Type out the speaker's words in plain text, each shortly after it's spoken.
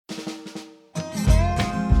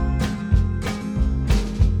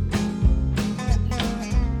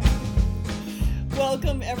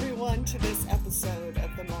Welcome, everyone, to this episode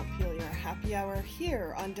of the Montpelier Happy Hour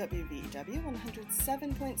here on WVW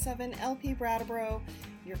 107.7 LP Brattleboro,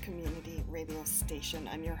 your community radio station.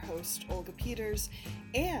 I'm your host, Olga Peters,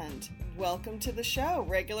 and welcome to the show,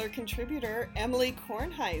 regular contributor Emily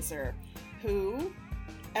Kornheiser, who,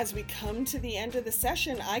 as we come to the end of the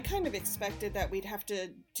session, I kind of expected that we'd have to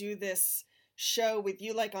do this show with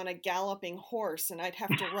you like on a galloping horse, and I'd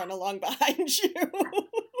have to run along behind you.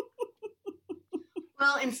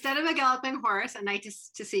 Well, instead of a galloping horse, and nice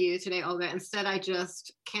to see you today, Olga, instead I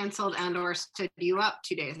just canceled and or stood you up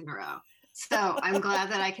 2 days in a row. So I'm glad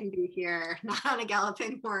that I can be here, not on a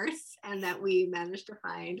galloping horse, and that we managed to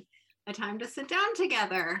find a time to sit down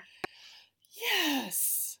together.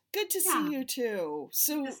 Yes. Good to see you too.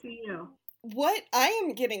 So good to see you. What I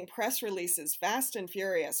am getting press releases fast and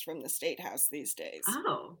furious from the State House these days.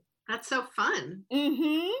 Oh, that's so fun.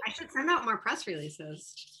 Mm-hmm. I should send out more press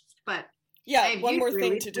releases, but yeah, one more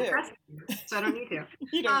thing to do. So I don't need to.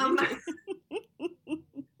 You don't need to.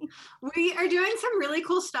 We are doing some really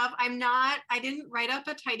cool stuff. I didn't write up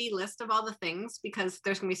a tidy list of all the things because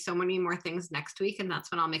there's going to be so many more things next week, and that's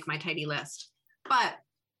when I'll make my tidy list. But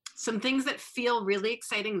some things that feel really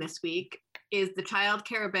exciting this week is the child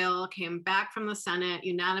care bill came back from the Senate,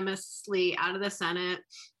 unanimously out of the Senate,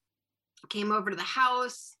 came over to the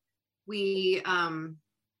House. We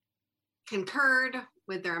concurred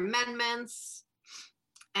with their amendments,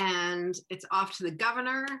 and it's off to the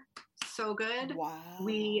governor. So good. Wow.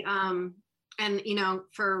 We and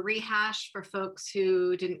for a rehash for folks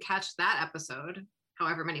who didn't catch that episode,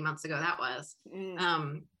 however many months ago that was,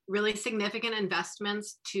 really significant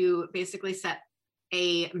investments to basically set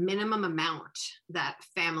a minimum amount that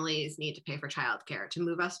families need to pay for childcare to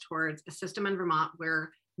move us towards a system in Vermont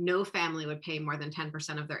where no family would pay more than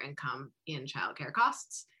 10% of their income in childcare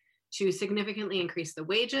costs, to significantly increase the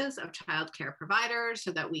wages of childcare providers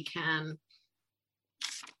so that we can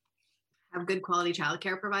have good quality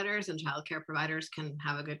childcare providers and childcare providers can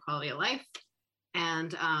have a good quality of life.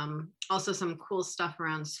 And also some cool stuff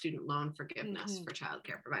around student loan forgiveness for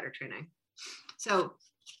childcare provider training. So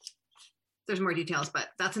there's more details,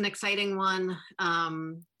 but that's an exciting one.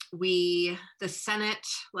 The Senate,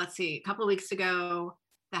 a couple of weeks ago,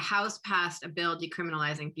 the House passed a bill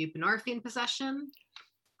decriminalizing buprenorphine possession,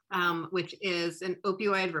 which is an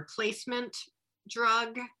opioid replacement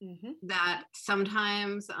drug that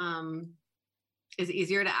sometimes is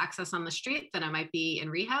easier to access on the street than it might be in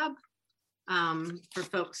rehab. For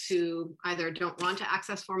folks who either don't want to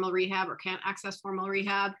access formal rehab or can't access formal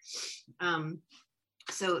rehab.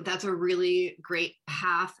 So that's a really great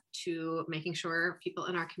path to making sure people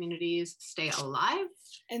in our communities stay alive.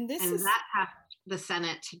 And that passed the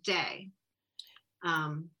Senate today.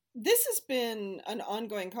 This has been an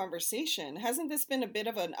ongoing conversation. Hasn't this been a bit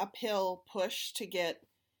of an uphill push to get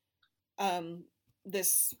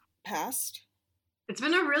this passed? It's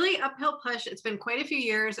been a really uphill push. It's been quite a few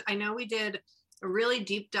years. I know we did a really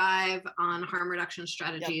deep dive on harm reduction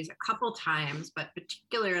strategies a couple times, but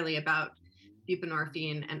particularly about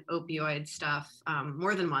buprenorphine and opioid stuff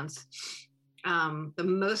more than once. The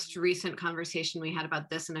most recent conversation we had about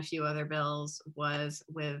this and a few other bills was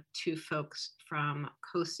with two folks from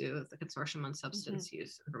COSU, the Consortium on Substance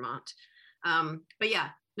Use in Vermont. But yeah,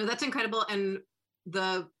 no, that's incredible. And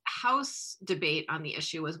the House debate on the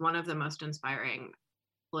issue was one of the most inspiring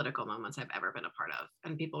political moments I've ever been a part of.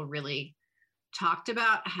 And people really talked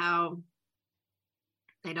about how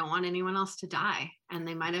they don't want anyone else to die. And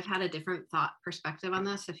they might have had a different thought perspective on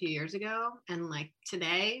this a few years ago. And like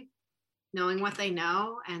today, knowing what they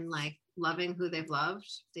know and like loving who they've loved,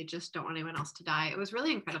 they just don't want anyone else to die. It was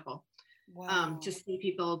really incredible. Wow. To see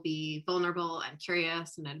people be vulnerable and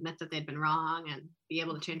curious and admit that they'd been wrong and be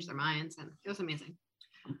able to change their minds. And it was amazing.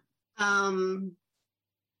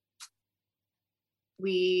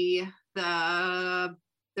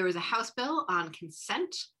 There was a House bill on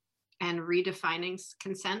consent and redefining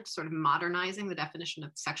consent, sort of modernizing the definition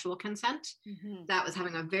of sexual consent. That was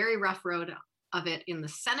having a very rough road of it in the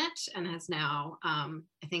Senate and has now,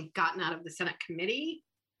 I think, gotten out of the Senate committee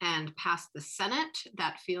and passed the Senate.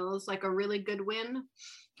 That feels like a really good win.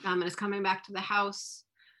 And it's coming back to the House.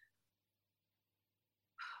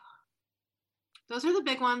 Those are the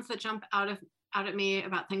big ones that jump out at me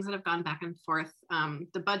about things that have gone back and forth.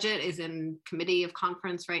 The budget is in committee of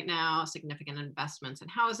conference right now, significant investments in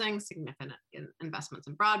housing, significant investments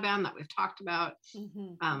in broadband that we've talked about,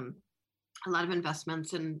 a lot of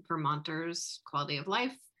investments in Vermonters' quality of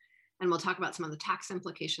life. And we'll talk about some of the tax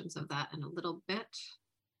implications of that in a little bit.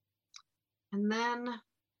 And then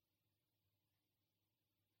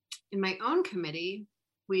in my own committee,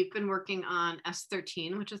 we've been working on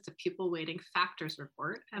S13, which is the pupil weighting factors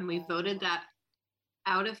report, and we voted that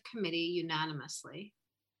out of committee unanimously.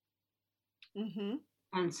 Mm-hmm.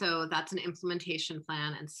 And so that's an implementation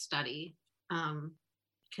plan and study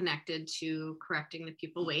connected to correcting the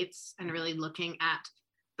pupil weights and really looking at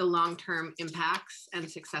the long-term impacts and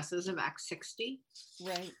successes of Act 60.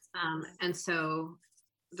 Right. And so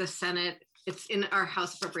the Senate, it's in our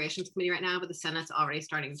House Appropriations Committee right now, but the Senate's already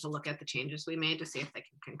starting to look at the changes we made to see if they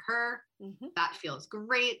can concur. Mm-hmm. That feels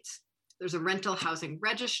great. There's a rental housing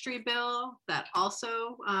registry bill that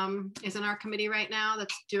also is in our committee right now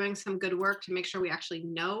that's doing some good work to make sure we actually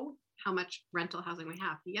know how much rental housing we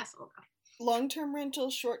have. Yes, Olga. Long-term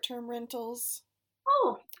rentals, short-term rentals.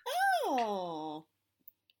 Oh,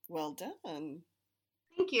 well done.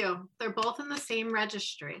 Thank you. They're both in the same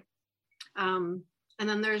registry. And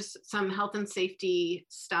then there's some health and safety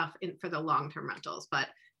stuff for the long-term rentals, but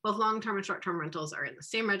both long-term and short-term rentals are in the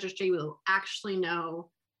same registry. We'll actually know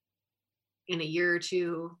in a year or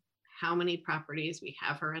two how many properties we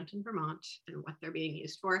have for rent in Vermont and what they're being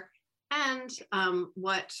used for, and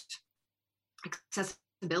what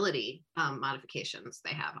accessibility modifications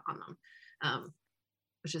they have on them,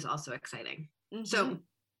 which is also exciting. Mm-hmm. So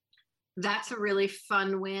that's a really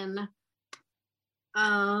fun win.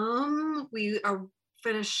 We are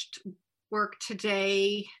finished work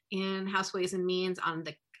today in House Ways and Means on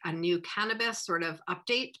a new cannabis sort of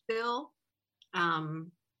update bill.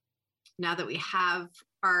 Now that we have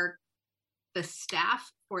the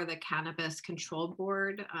staff for the Cannabis Control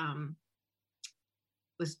Board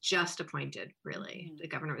was just appointed, really. Mm-hmm. The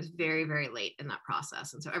governor was very, very late in that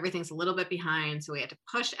process. And so everything's a little bit behind. So we had to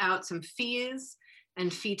push out some fees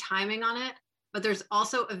and fee timing on it. But there's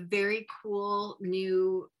also a very cool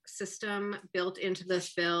new system built into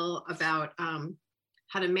this bill about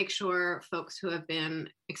how to make sure folks who have been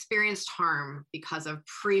experienced harm because of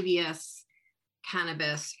previous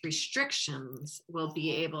cannabis restrictions will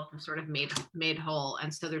be able to sort of made whole.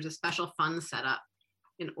 And so there's a special fund set up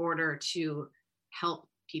in order to help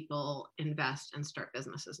people invest and start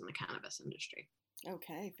businesses in the cannabis industry.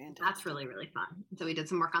 Okay, fantastic. That's really, really fun. So we did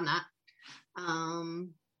some work on that.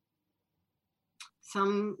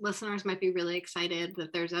 Some listeners might be really excited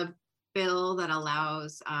that there's a bill that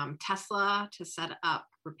allows Tesla to set up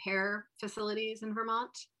repair facilities in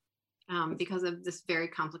Vermont because of this very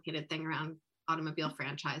complicated thing around automobile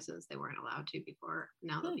franchises. They weren't allowed to before.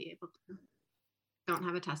 Now they'll be able to. Don't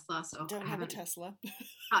have a Tesla, so don't have a Tesla.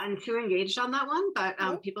 Gotten too engaged on that one,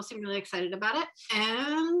 but people seem really excited about it.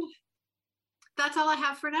 And that's all I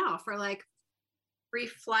have for now for like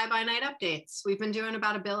brief fly-by-night updates. We've been doing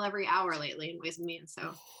about a bill every hour lately in Ways and Means,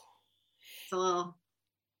 so it's a little,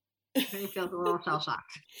 it feels a little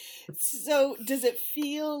shell-shocked. So does it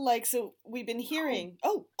feel like, so we've been hearing,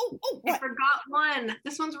 what? I forgot one.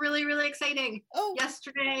 This one's really, really exciting. Oh.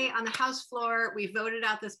 Yesterday on the House floor, we voted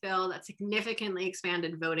out this bill that significantly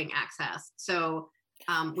expanded voting access. So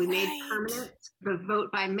we made permanent the vote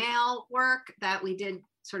by mail work that we did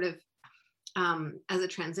sort of as a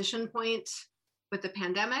transition point with the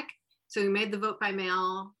pandemic. So we made the vote by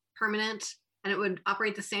mail permanent, and it would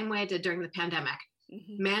operate the same way it did during the pandemic.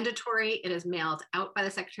 Mm-hmm. Mandatory, it is mailed out by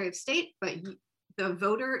the Secretary of State, but the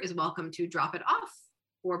voter is welcome to drop it off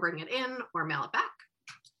or bring it in or mail it back.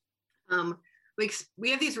 We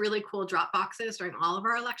have these really cool drop boxes during all of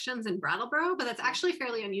our elections in Brattleboro, but that's actually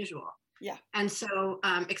fairly unusual. Yeah. And so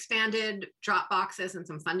expanded drop boxes and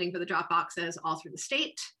some funding for the drop boxes all through the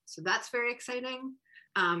state. So that's very exciting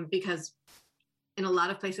because in a lot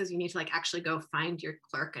of places you need to like actually go find your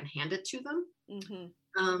clerk and hand it to them.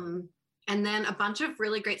 Mm-hmm. And then a bunch of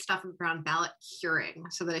really great stuff around ballot curing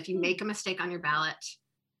so that if you make a mistake on your ballot,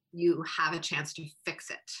 you have a chance to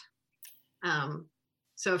fix it.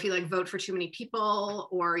 So if you like vote for too many people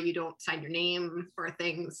or you don't sign your name or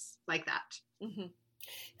things like that. Mm-hmm.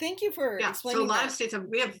 Thank you for explaining so a lot that. of states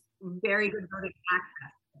we have very good voting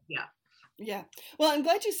access. Yeah. Yeah. Well, I'm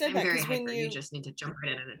glad you said that because when you just need to jump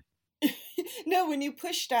right in it. No, when you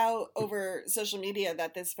pushed out over social media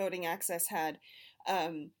that this voting access had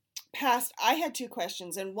passed, I had two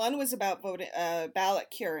questions, and one was about ballot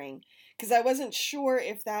curing because I wasn't sure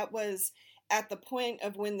if that was at the point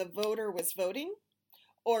of when the voter was voting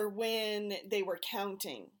or when they were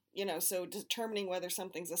counting. You know, so determining whether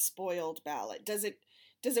something's a spoiled ballot. Does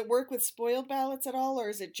it work with spoiled ballots at all, or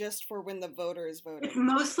is it just for when the voter is voting? It's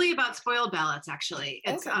mostly about spoiled ballots, actually.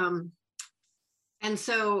 It's okay. And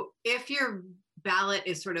so if your ballot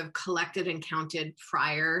is sort of collected and counted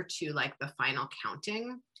prior to like the final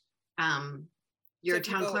counting, your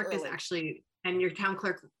town clerk is actually, and your town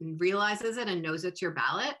clerk realizes it and knows it's your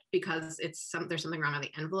ballot because there's something wrong on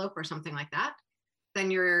the envelope or something like that.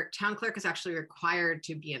 then your town clerk is actually required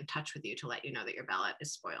to be in touch with you to let you know that your ballot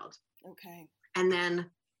is spoiled. Okay. And then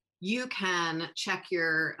you can check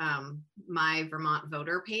your My Vermont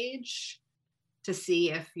Voter page to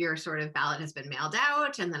see if your sort of ballot has been mailed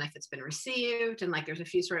out, and then if it's been received, and like there's a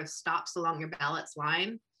few sort of stops along your ballot's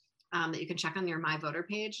line that you can check on your My Voter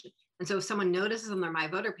page. And so if someone notices on their My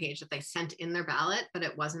Voter page that they sent in their ballot but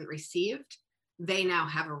it wasn't received, they now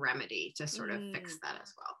have a remedy to sort of fix that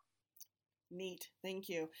as well. Neat. Thank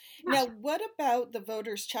you. Yeah. Now, what about the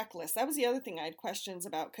voters checklist? That was the other thing I had questions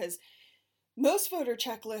about, because most voter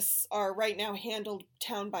checklists are right now handled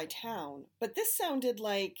town by town, but this sounded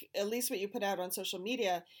like, at least what you put out on social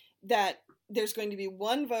media, that there's going to be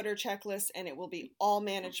one voter checklist and it will be all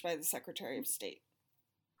managed by the Secretary of State.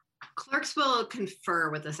 Clerks will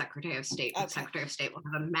confer with the Secretary of State. Okay. The Secretary of State will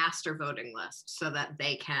have a master voting list so that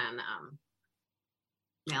they can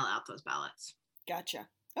mail out those ballots. Gotcha.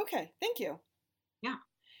 Okay, thank you. Yeah.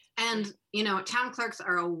 And, you know, town clerks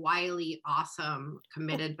are a wily, awesome,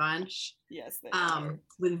 committed bunch. Yes, they are.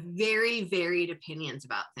 With very varied opinions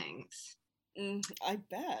about things. I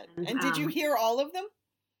bet. And did you hear all of them?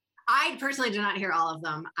 I personally did not hear all of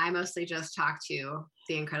them. I mostly just talked to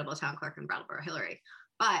the incredible town clerk in Brattleboro, Hillary.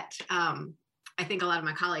 But I think a lot of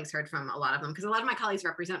my colleagues heard from a lot of them, because a lot of my colleagues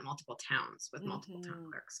represent multiple towns with multiple town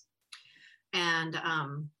clerks. And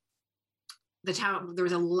there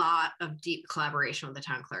was a lot of deep collaboration with the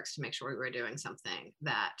town clerks to make sure we were doing something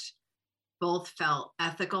that both felt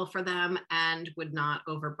ethical for them and would not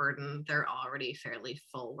overburden their already fairly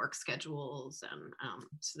full work schedules. And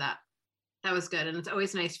so that was good. And it's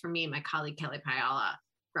always nice for me. My colleague Kelly Piala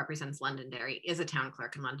represents Londonderry, is a town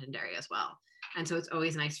clerk in Londonderry as well. And so it's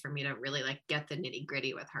always nice for me to really like get the nitty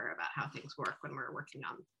gritty with her about how things work when we're working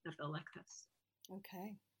on a bill like this.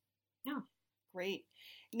 Okay. Yeah. Great.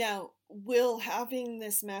 Now, will having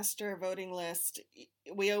this master voting list,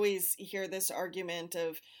 we always hear this argument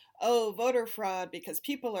of, oh, voter fraud because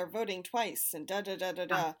people are voting twice and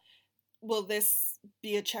da-da-da-da-da. Will this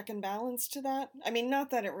be a check and balance to that? I mean,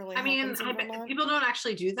 not that it really happens in Vermont. People don't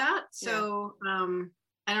actually do that. So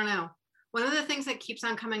I don't know. One of the things that keeps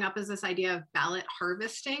on coming up is this idea of ballot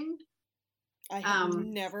harvesting. I have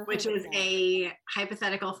never heard which of is that. a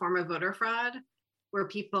hypothetical form of voter fraud where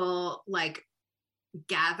people like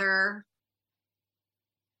gather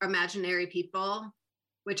imaginary people,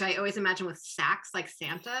 which I always imagine with sacks like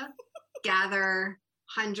Santa, gather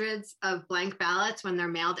hundreds of blank ballots when they're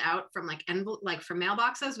mailed out from from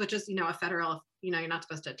mailboxes, which is, a federal, you're not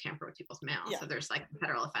supposed to tamper with people's mail. Yeah. So there's like a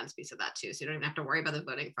federal offense piece of that too. So you don't even have to worry about the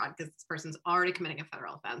voting fraud because this person's already committing a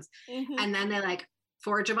federal offense. Mm-hmm. And then they like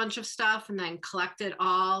forge a bunch of stuff and then collect it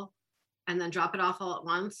all and then drop it off all at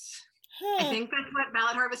once. I think that's what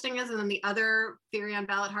ballot harvesting is. And then the other theory on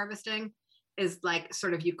ballot harvesting is like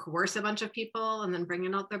sort of you coerce a bunch of people and then bring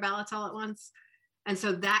in all their ballots all at once. And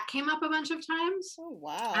so that came up a bunch of times. Oh,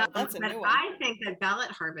 wow. That's a new one. I think that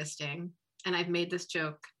ballot harvesting, and I've made this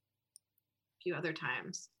joke a few other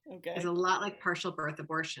times, is a lot like partial birth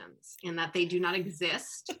abortions in that they do not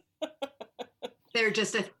exist. They're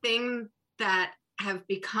just a thing that have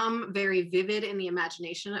become very vivid in the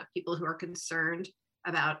imagination of people who are concerned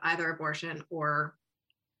about either abortion or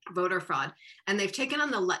voter fraud. And they've taken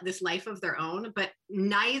on this life of their own, but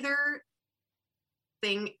neither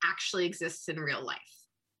thing actually exists in real life.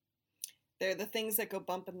 They're the things that go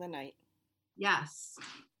bump in the night. Yes.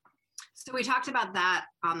 So we talked about that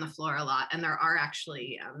on the floor a lot, and there are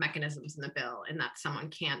actually mechanisms in the bill in that someone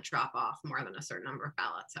can't drop off more than a certain number of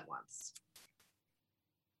ballots at once.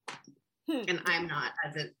 And I'm not,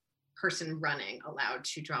 as a person running, allowed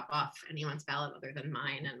to drop off anyone's ballot other than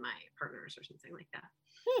mine and my partner's or something like that.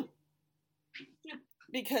 Yeah.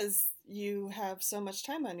 Because you have so much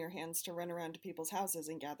time on your hands to run around to people's houses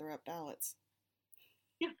and gather up ballots.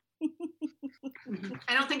 Yeah.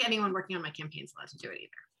 I don't think anyone working on my campaign is allowed to do it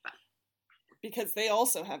either. But. Because they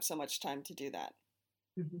also have so much time to do that.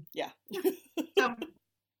 Mm-hmm. Yeah. So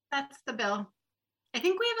that's the bill. I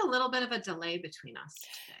think we have a little bit of a delay between us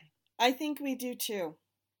today. I think we do too.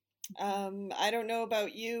 I don't know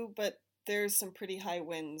about you, but there's some pretty high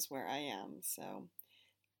winds where I am, so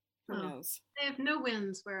who knows? I have no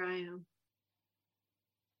winds where I am.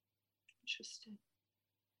 Interesting.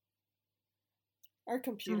 Our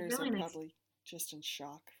computers are probably just in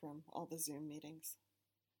shock from all the Zoom meetings.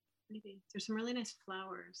 Maybe. There's some really nice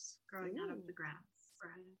flowers growing out of the grass.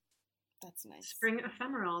 Right? That's nice. Spring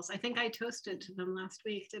ephemerals. I think I toasted to them last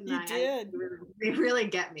week, didn't I? You did. They really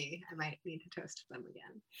get me. I might need to toast to them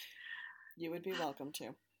again. You would be welcome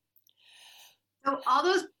to. So all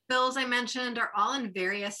those bills I mentioned are all in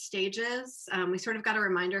various stages. We sort of got a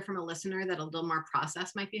reminder from a listener that a little more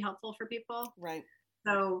process might be helpful for people. Right.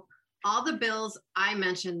 So all the bills I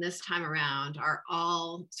mentioned this time around are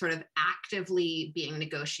all sort of actively being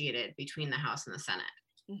negotiated between the House and the Senate.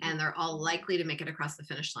 And they're all likely to make it across the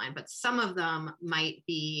finish line, but some of them might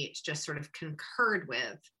be just sort of concurred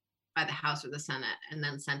with by the House or the Senate and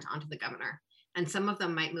then sent on to the governor. And some of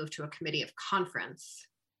them might move to a committee of conference.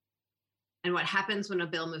 And what happens when a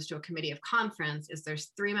bill moves to a committee of conference is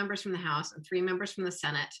there's 3 members from the House and 3 members from the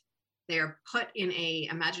Senate. They are put in a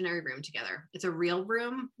imaginary room together. It's a real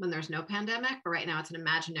room when there's no pandemic, but right now it's an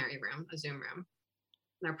imaginary room, a Zoom room. And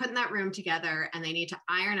they're put in that room together and they need to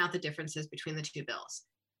iron out the differences between the 2 bills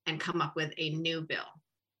and come up with a new bill.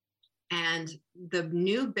 And the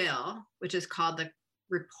new bill, which is called the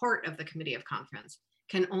report of the committee of conference,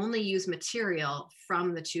 can only use material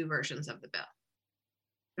from the 2 versions of the bill.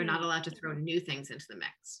 They're not allowed to throw new things into the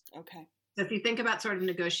mix. Okay. So if you think about sort of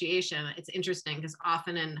negotiation, it's interesting because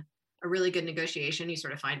often in a really good negotiation, you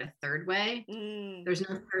sort of find a third way. There's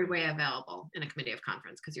no third way available in a committee of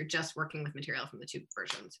conference because you're just working with material from the 2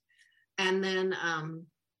 versions. And then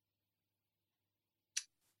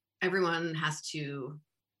everyone has to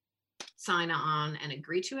sign on and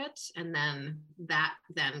agree to it. And then that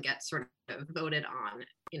then gets sort of voted on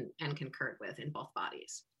and concurred with in both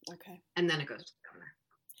bodies. Okay. And then it goes to the governor.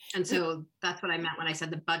 And so that's what I meant when I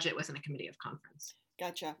said the budget was in a committee of conference.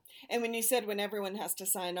 Gotcha. And when you said when everyone has to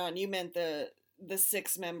sign on, you meant the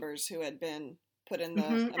 6 members who had been put in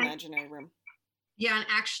the imaginary room. Yeah, and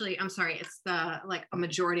actually, I'm sorry, it's a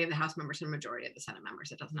majority of the House members and a majority of the Senate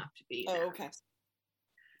members. It doesn't have to be. Oh, okay.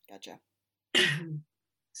 Gotcha.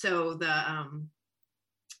 So the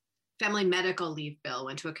family medical leave bill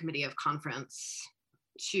went to a committee of conference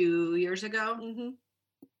 2 years ago.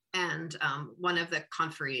 And one of the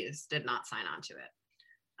conferees did not sign on to it.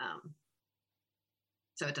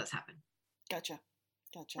 So it does happen. Gotcha.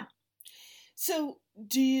 Yeah. So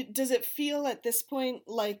does it feel at this point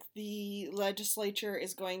like the legislature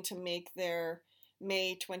is going to make their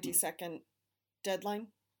May 22nd deadline?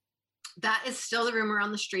 That is still the rumor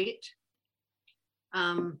on the street.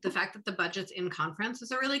 The fact that the budget's in conference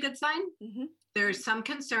is a really good sign. There's some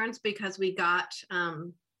concerns because we got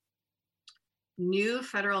new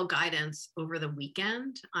federal guidance over the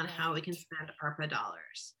weekend on how we can spend ARPA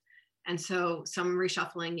dollars. And so some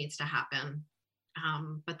reshuffling needs to happen,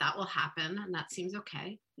 but that will happen and that seems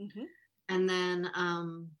okay. And then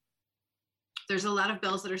there's a lot of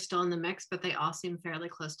bills that are still in the mix, but they all seem fairly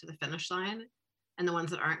close to the finish line. And the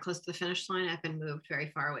ones that aren't close to the finish line have been moved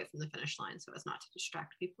very far away from the finish line so as not to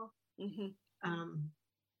distract people.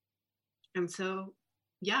 And so,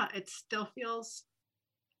 yeah, it still feels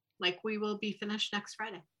like we will be finished next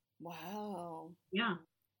Friday. Wow. Yeah.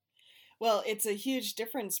 Well, it's a huge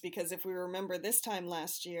difference because if we remember this time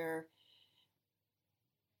last year,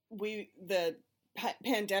 the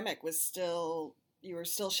pandemic was still, you were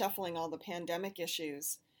still shuffling all the pandemic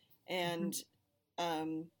issues. And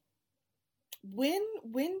when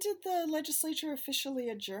did the legislature officially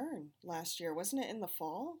adjourn last year? Wasn't it in the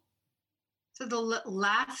fall? So the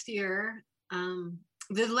last year,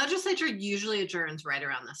 the legislature usually adjourns right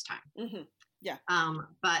around this time. Yeah.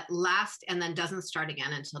 But and then doesn't start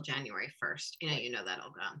again until January 1st. You know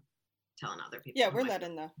that'll go. Telling other people. Yeah, we're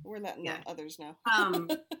letting the others know.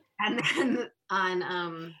 And then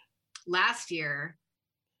on last year,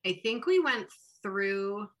 I think we went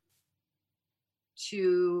through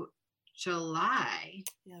to July.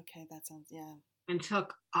 Yeah, okay, that sounds, yeah. And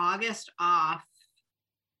took August off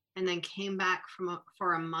and then came back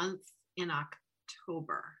for a month in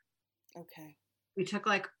October. Okay. We took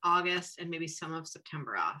like August and maybe some of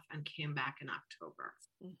September off and came back in October.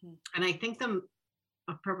 And I think the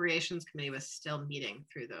Appropriations Committee was still meeting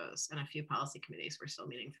through those, and a few policy committees were still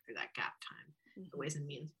meeting through that gap time. The Ways and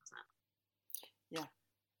Means wasn't.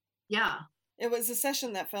 Yeah. It was a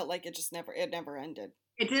session that felt like it never ended.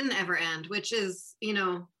 It didn't ever end, which is,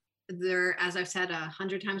 there, as I've said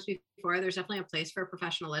 100 times before, there's definitely a place for a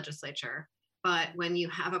professional legislature. But when you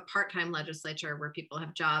have a part-time legislature where people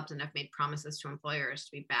have jobs and have made promises to employers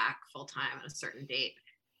to be back full-time at a certain date,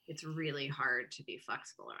 it's really hard to be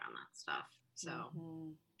flexible around that stuff. So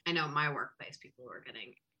I know in my workplace, people were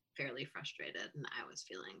getting fairly frustrated and I was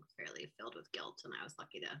feeling fairly filled with guilt, and I was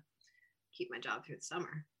lucky to keep my job through the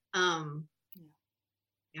summer.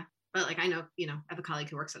 Yeah. But like, I know, I have a colleague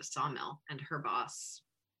who works at a sawmill and her boss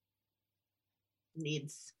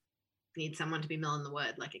needs someone to be milling the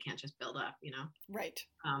wood. Like, it can't just build up, Right.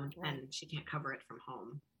 And she can't cover it from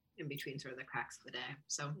home in between sort of the cracks of the day.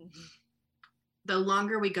 So the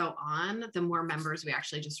longer we go on, the more members we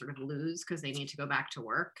actually just sort of lose because they need to go back to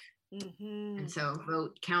work. And so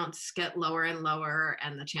vote counts get lower and lower,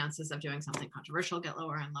 and the chances of doing something controversial get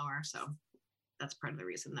lower and lower. So that's part of the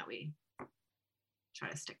reason that we try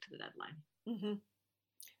to stick to the deadline. Mm-hmm.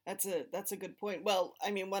 That's a good point. Well,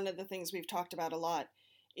 I mean, one of the things we've talked about a lot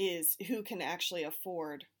is who can actually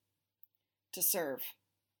afford to serve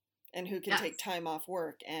and who can take time off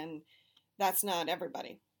work, and that's not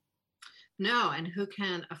everybody. No, and who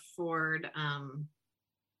can afford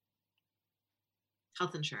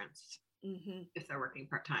health insurance if they're working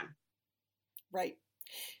part-time. Right.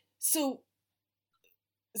 So,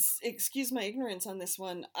 excuse my ignorance on this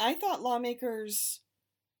one. I thought lawmakers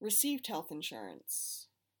received health insurance.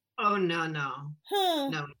 Oh, no. Huh.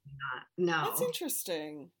 No, we do not. No. That's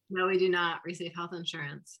interesting. No, we do not receive health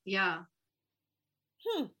insurance. Yeah.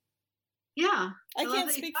 Yeah. I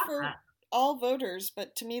can't speak for all voters,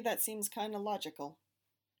 but to me that seems kind of logical.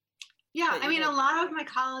 Yeah, I mean, a lot of my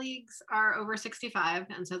colleagues are over 65,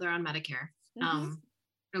 and so they're on Medicare.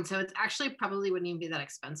 And so it's actually probably wouldn't even be that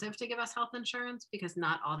expensive to give us health insurance because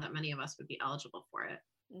not all that many of us would be eligible for it.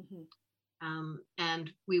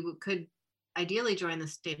 And we could ideally join the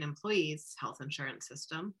state employees health insurance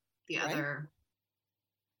system. The other,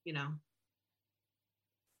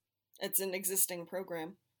 it's an existing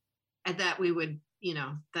program. And that we would,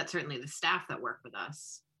 that certainly the staff that work with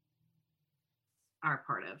us are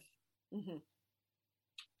part of.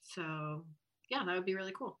 So, yeah, that would be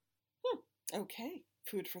really cool. Okay.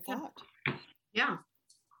 Food for thought. Yeah.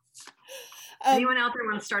 Anyone out there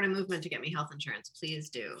want to start a movement to get me health insurance, please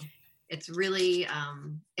do. It's really,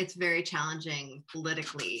 it's very challenging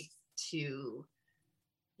politically to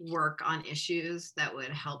work on issues that would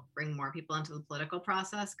help bring more people into the political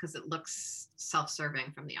process because it looks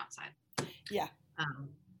self-serving from the outside. Yeah.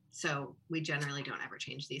 So we generally don't ever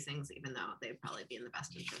change these things, even though they'd probably be in the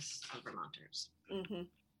best interest of Vermonters.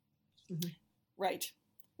 Right.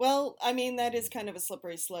 Well, I mean, that is kind of a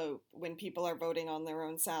slippery slope when people are voting on their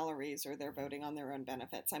own salaries or they're voting on their own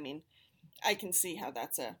benefits. I mean, I can see how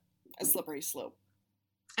that's a slippery slope.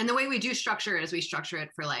 And the way we do structure it is we structure it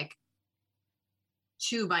for like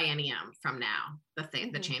 2 biennium from now,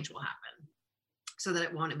 the change will happen so that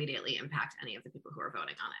it won't immediately impact any of the people who are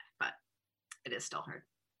voting on it, but it is still hard.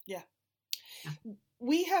 Yeah.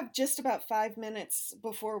 We have just about 5 minutes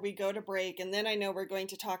before we go to break, and then I know we're going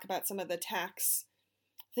to talk about some of the tax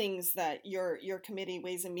things that your committee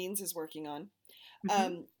Ways and Means is working on.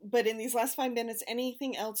 But in these last 5 minutes,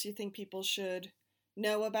 anything else you think people should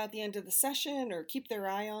know about the end of the session or keep their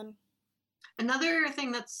eye on? Another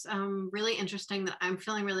thing that's really interesting that I'm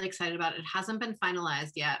feeling really excited about, it hasn't been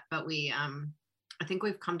finalized yet, but I think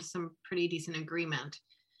we've come to some pretty decent agreement,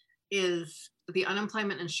 is the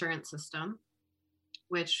unemployment insurance system,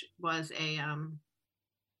 which was from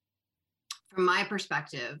my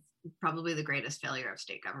perspective, probably the greatest failure of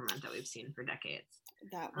state government that we've seen for decades.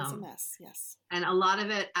 That was a mess, yes. And a lot of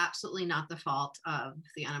it absolutely not the fault of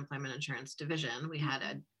the unemployment insurance division. We had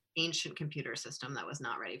an ancient computer system that was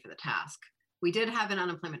not ready for the task. We did have an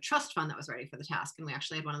unemployment trust fund that was ready for the task, and we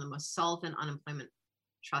actually had one of the most solvent unemployment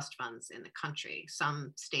trust funds in the country.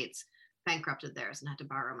 Some states bankrupted theirs and had to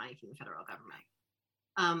borrow money from the federal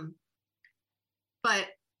government. But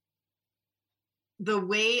the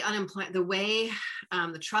way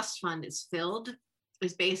the trust fund is filled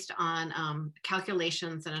is based on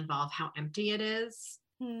calculations that involve how empty it is,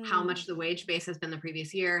 how much the wage base has been the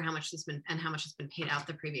previous year, how much has been paid out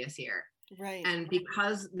the previous year. Right. And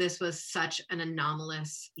because this was such an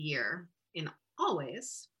anomalous year in all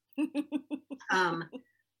ways,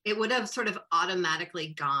 it would have sort of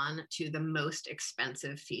automatically gone to the most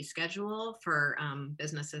expensive fee schedule for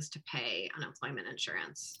businesses to pay unemployment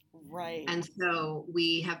insurance. Right. And so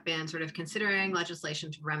we have been sort of considering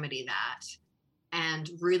legislation to remedy that, and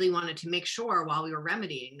really wanted to make sure while we were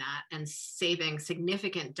remedying that and saving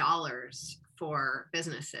significant dollars for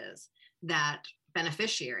businesses, that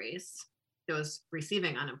beneficiaries, those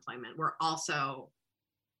receiving unemployment, were also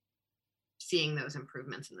seeing those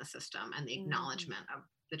improvements in the system and the acknowledgement of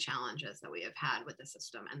the challenges that we have had with the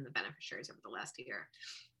system and the beneficiaries over the last year.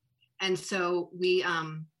 And so we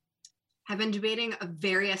have been debating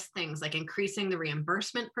various things, like increasing the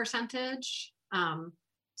reimbursement percentage.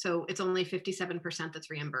 So it's only 57% that's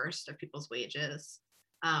reimbursed of people's wages.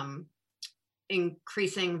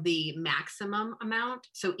 Increasing the maximum amount.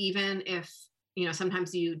 So even if,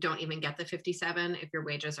 sometimes you don't even get the 57 if your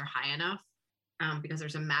wages are high enough, because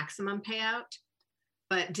there's a maximum payout.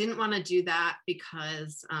 But didn't want to do that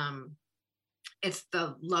because it's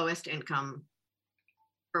the lowest income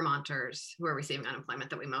Vermonters who are receiving unemployment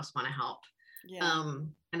that we most want to help. Yeah.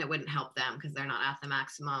 And it wouldn't help them because they're not at the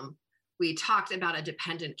maximum. We talked about a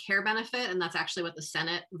dependent care benefit, and that's actually what the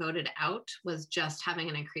Senate voted out, was just having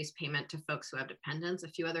an increased payment to folks who have dependents. A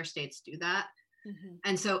few other states do that. Mm-hmm.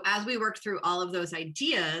 And so as we worked through all of those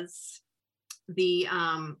ideas, the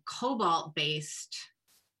COBOL-based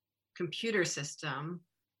computer system,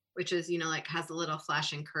 which is, like has a little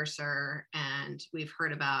flashing cursor, and we've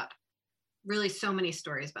heard about really so many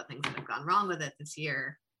stories about things that have gone wrong with it this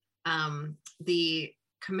year. The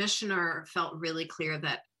commissioner felt really clear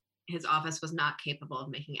that his office was not capable of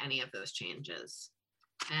making any of those changes.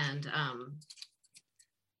 And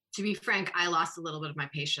to be frank, I lost a little bit of my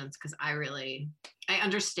patience because I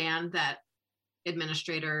understand that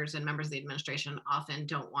administrators and members of the administration often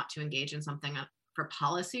don't want to engage in something for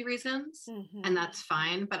policy reasons, mm-hmm. and that's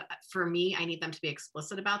fine. But for me, I need them to be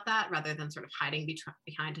explicit about that rather than sort of hiding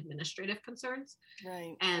behind administrative concerns.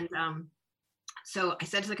 Right. And so I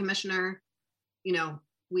said to the commissioner,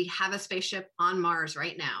 we have a spaceship on Mars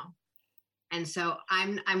right now. And so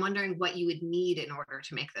I'm wondering what you would need in order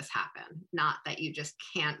to make this happen, not that you just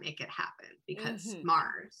can't make it happen because mm-hmm.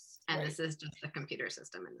 Mars, and right. this is just a computer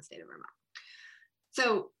system in the state of Vermont.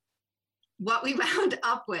 So what we wound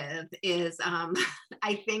up with is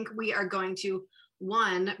I think we are going to,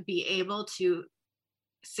 one, be able to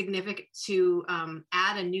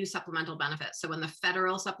add a new supplemental benefit. So when the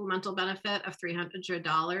federal supplemental benefit of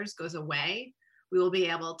 $300 goes away, we will be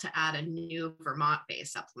able to add a new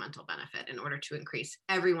Vermont-based supplemental benefit in order to increase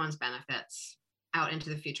everyone's benefits out into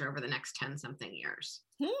the future over the next 10-something years.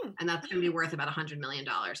 And that's going to be worth about $100 million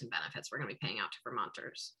in benefits we're going to be paying out to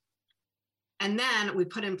Vermonters. And then we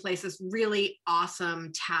put in place this really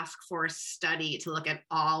awesome task force study to look at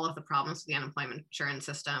all of the problems with the unemployment insurance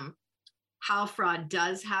system, how fraud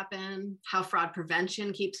does happen, how fraud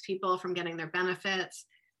prevention keeps people from getting their benefits,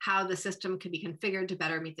 how the system could be configured to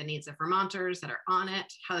better meet the needs of Vermonters that are on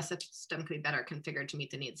it, how the system could be better configured to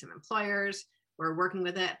meet the needs of employers who are working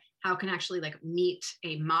with it, how it can actually meet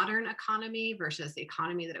a modern economy versus the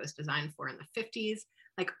economy that it was designed for in the 50s.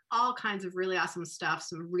 All kinds of really awesome stuff,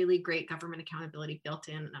 some really great government accountability built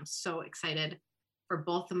in. And I'm so excited for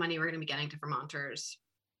both the money we're going to be getting to Vermonters,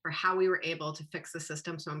 for how we were able to fix the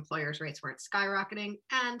system so employers' rates weren't skyrocketing,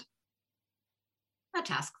 and a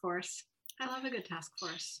task force. I love a good task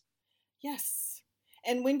force. Yes.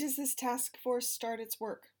 And when does this task force start its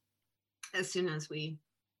work? As soon as we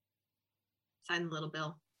sign the little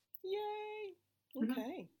bill. Yay. Okay.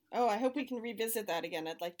 Mm-hmm. Oh, I hope we can revisit that again.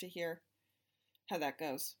 I'd like to hear how that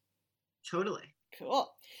goes. Totally.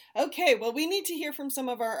 Cool. Okay, well, we need to hear from some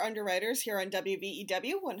of our underwriters here on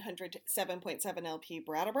WVEW 107.7 LP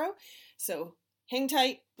Brattleboro. So hang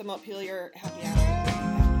tight, the Montpelier Happy Hour.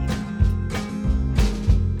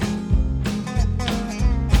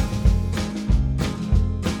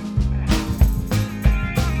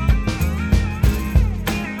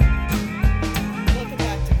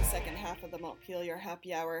 Montpelier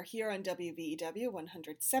Happy Hour here on WVEW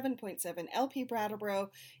 107.7 LP Brattleboro,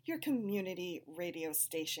 your community radio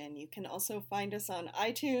station. You can also find us on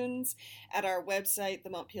iTunes, at our website, the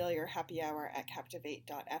Montpelier Happy Hour at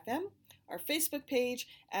Captivate.fm, our Facebook page,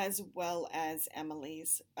 as well as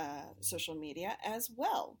Emily's social media as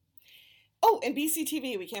well. Oh, and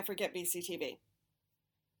BCTV. We can't forget BCTV.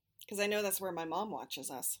 Because I know that's where my mom watches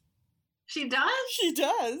us. She does? She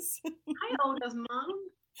does. Hi, Olga's mom.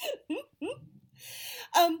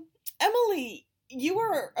 Emily, you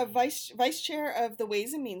are a vice chair of the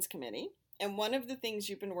Ways and Means Committee, and one of the things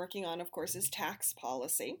you've been working on, of course, is tax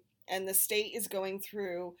policy, and the state is going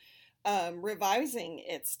through revising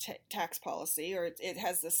its tax policy, or it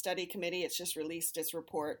has the study committee. It's just released its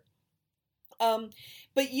report.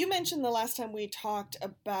 But you mentioned the last time we talked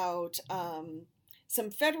about some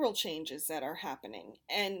federal changes that are happening.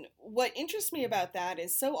 And what interests me about that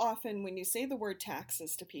is so often when you say the word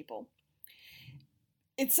taxes to people,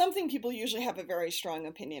 it's something people usually have a very strong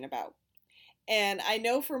opinion about. And I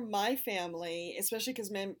know for my family, especially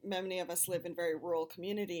because many of us live in very rural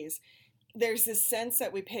communities, there's this sense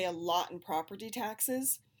that we pay a lot in property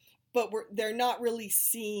taxes, but they're not really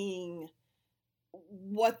seeing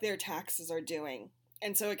what their taxes are doing.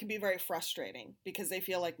 And so it can be very frustrating because they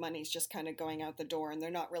feel like money's just kind of going out the door and they're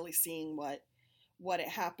not really seeing what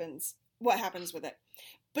happens with it.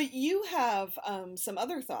 But you have some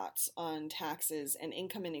other thoughts on taxes and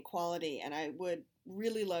income inequality, and I would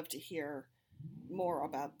really love to hear more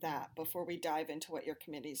about that before we dive into what your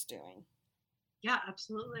committee's doing. Yeah,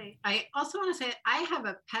 absolutely. I also want to say I have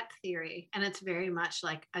a pet theory, and it's very much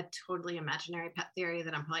like a totally imaginary pet theory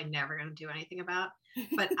that I'm probably never going to do anything about.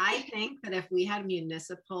 But I think that if we had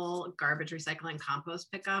municipal garbage recycling compost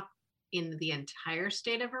pickup in the entire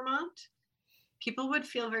state of Vermont, people would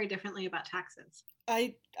feel very differently about taxes.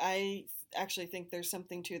 I actually think there's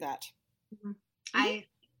something to that. Mm-hmm.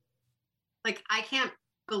 I can't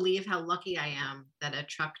believe how lucky I am that a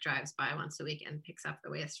truck drives by once a week and picks up the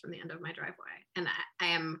waste from the end of my driveway. And I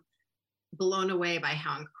am blown away by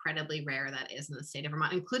how incredibly rare that is in the state of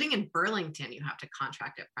Vermont, including in Burlington. You have to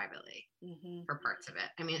contract it privately for parts of it.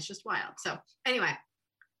 I mean, it's just wild. So anyway,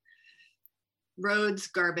 roads,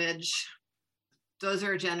 garbage, those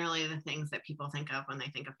are generally the things that people think of when they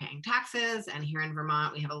think of paying taxes. And here in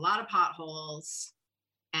Vermont, we have a lot of potholes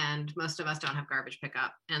and most of us don't have garbage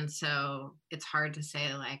pickup. And so it's hard to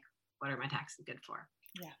say, like, what are my taxes good for?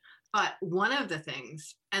 Yeah. But one of the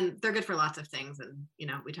things, and they're good for lots of things. And, you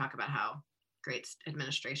know, we talk about how great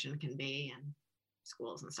administration can be and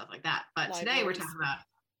schools and stuff like that. But Libraries. Today we're talking about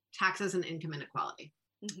taxes and income inequality.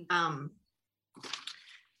 And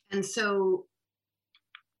so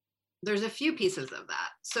there's a few pieces of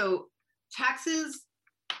that. So taxes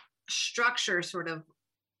structure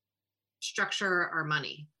our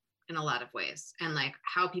money in a lot of ways, and like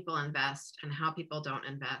how people invest and how people don't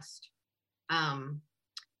invest.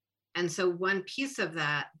 And so one piece of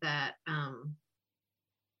that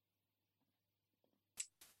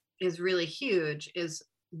is really huge is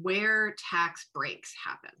where tax breaks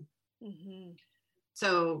happen.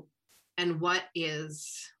 So, and what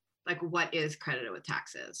is credited with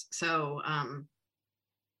taxes? So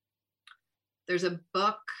there's a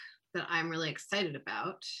book that I'm really excited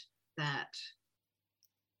about that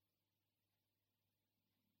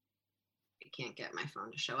I can't get my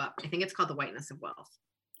phone to show up. I think it's called The Whiteness of Wealth,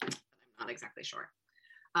 but I'm not exactly sure.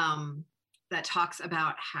 That talks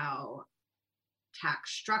about how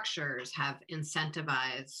tax structures have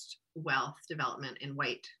incentivized wealth development in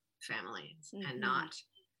white families and not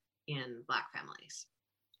in Black families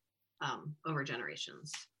over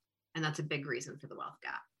generations. And that's a big reason for the wealth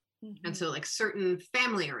gap. And so like certain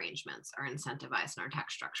family arrangements are incentivized in our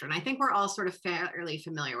tax structure. And I think we're all sort of fairly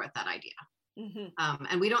familiar with that idea.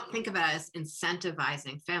 And we don't think of it as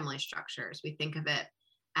incentivizing family structures. We think of it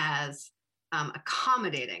as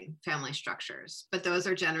accommodating family structures, but those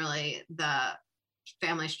are generally the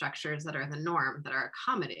family structures that are the norm, that are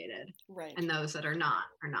accommodated, right? And those that are not,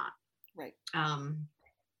 right?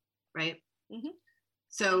 Right.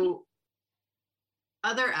 So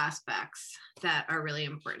other aspects that are really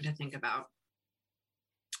important to think about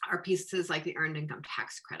are pieces like the earned income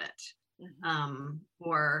tax credit,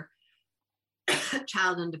 or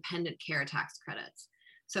child and dependent care tax credits.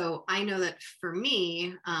 So I know that for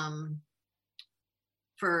me,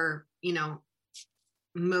 for, you know,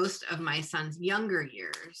 most of my son's younger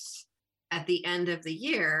years, at the end of the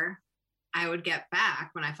year, I would get back,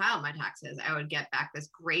 when I filed my taxes, I would get back this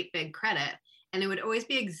great big credit, and it would always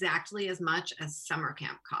be exactly as much as summer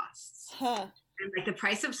camp costs. And like the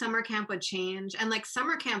price of summer camp would change. And like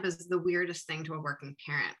summer camp is the weirdest thing to a working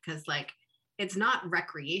parent, because like it's not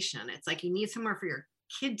recreation. It's like you need somewhere for your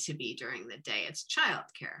kid to be during the day. It's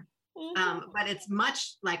childcare. But it's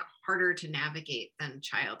much like harder to navigate than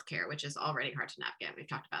childcare, which is already hard to navigate. We've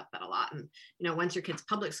talked about that a lot. And, you know, once your kid's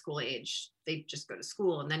public school age, they just go to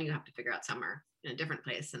school, and then you have to figure out summer in a different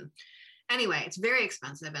place. And anyway, it's very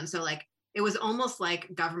expensive. And so like, it was almost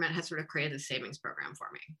like government had sort of created a savings program for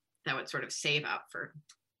me that would sort of save up for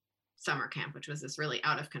summer camp, which was this really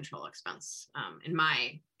out of control expense in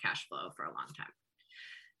my cash flow for a long time.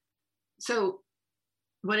 So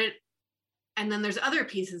and then there's other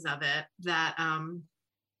pieces of it that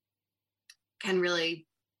can really,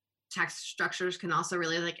 tax structures can also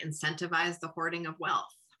really like incentivize the hoarding of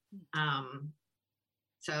wealth.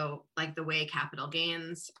 So like the way capital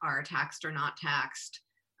gains are taxed or not taxed,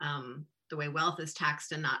 the way wealth is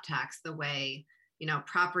taxed and not taxed, the way, you know,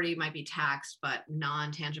 property might be taxed, but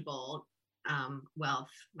non-tangible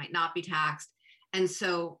wealth might not be taxed. And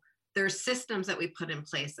so there's systems that we put in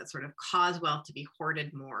place that sort of cause wealth to be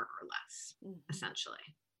hoarded more or less, essentially.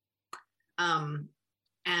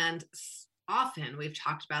 And often we've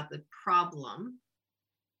talked about the problem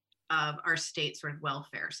of our state sort of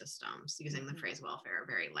welfare systems, using the phrase welfare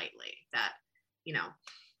very lightly, that, you know,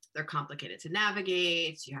 they're complicated to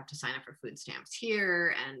navigate. You have to sign up for food stamps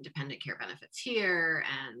here, and dependent care benefits here,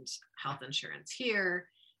 and health insurance here.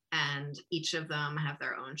 And each of them have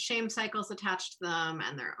their own shame cycles attached to them,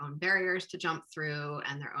 and their own barriers to jump through,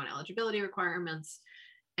 and their own eligibility requirements.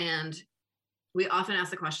 And we often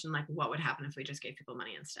ask the question, like, what would happen if we just gave people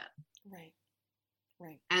money instead? Right.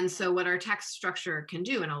 Right. And so what our tax structure can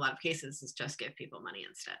do in a lot of cases is just give people money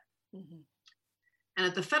instead. And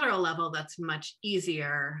at the federal level, that's much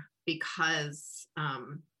easier because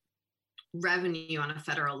revenue on a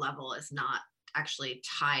federal level is not actually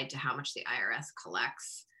tied to how much the IRS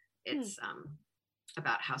collects. It's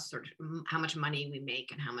about how much money we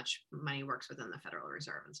make and how much money works within the Federal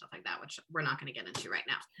Reserve and stuff like that, which we're not going to get into right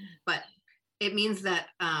now. But it means that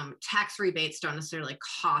tax rebates don't necessarily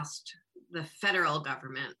cost the federal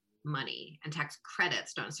government money, and tax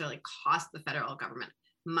credits don't necessarily cost the federal government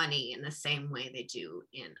money in the same way they do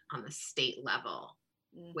on the state level,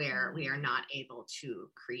 where we are not able to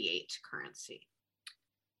create currency.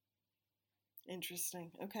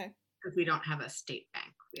 Interesting. Okay. Because we don't have a state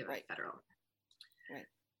bank, we have a federal. Right.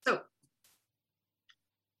 So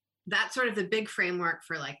that's sort of the big framework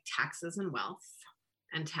for like taxes and wealth,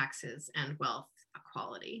 and taxes and wealth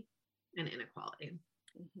equality and inequality.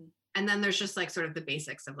 And then there's just like sort of the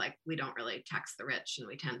basics of like, we don't really tax the rich, and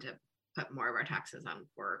we tend to put more of our taxes on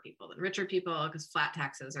poorer people than richer people, because flat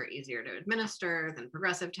taxes are easier to administer than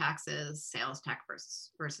progressive taxes, sales tax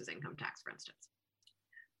versus income tax, for instance.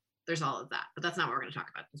 There's all of that, but that's not what we're going to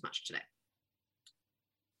talk about as much today.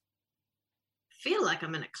 I feel like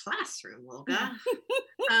I'm in a classroom, Olga.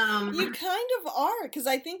 You kind of are, because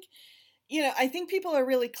I think people are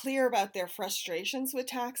really clear about their frustrations with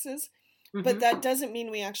taxes, but that doesn't mean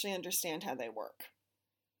we actually understand how they work.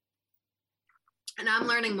 And I'm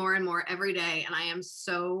learning more and more every day. And I am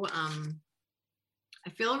so, I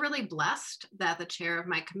feel really blessed that the chair of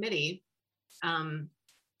my committee,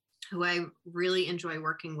 who I really enjoy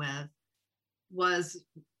working with, was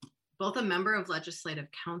both a member of Legislative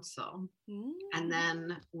Council and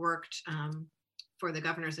then worked for the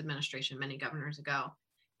governor's administration many governors ago,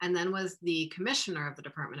 and then was the commissioner of the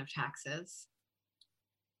Department of Taxes,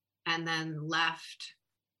 and then left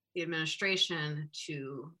the administration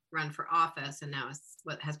to run for office, and now is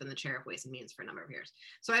what has been the chair of Ways and Means for a number of years.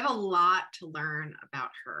 So I have a lot to learn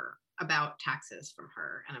about her, about taxes from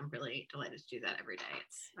her, and I'm really delighted to do that every day.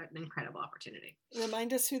 It's an incredible opportunity.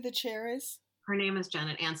 Remind us who the chair is. Her name is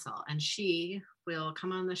Janet Ansell, and she will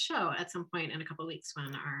come on the show at some point in a couple of weeks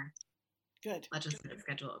when our legislative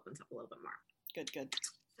schedule opens up a little bit more. Good.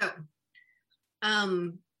 So,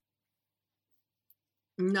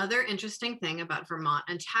 another interesting thing about Vermont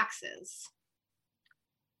and taxes,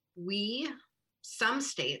 some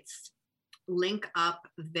states link up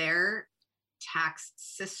their tax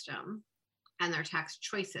system and their tax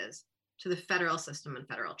choices to the federal system and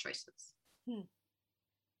federal choices.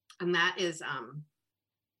 And that is,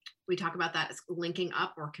 we talk about that as linking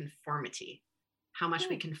up or conformity, how much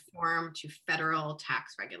we conform to federal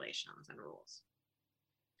tax regulations and rules.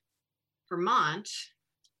 Vermont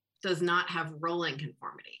does not have rolling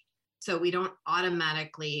conformity. So we don't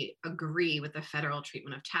automatically agree with the federal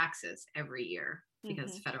treatment of taxes every year,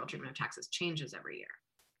 because federal treatment of taxes changes every year.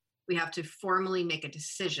 We have to formally make a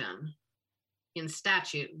decision in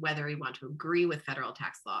statute whether we want to agree with federal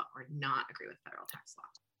tax law or not agree with federal tax law.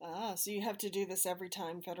 So you have to do this every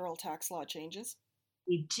time federal tax law changes?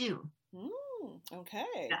 We do.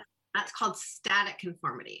 Okay. That's called static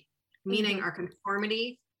conformity, meaning our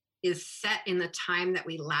conformity is set in the time that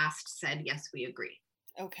we last said, yes, we agree.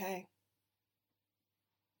 Okay.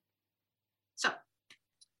 So,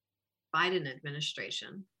 Biden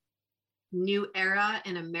administration, new era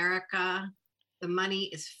in America. The money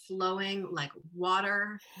is flowing like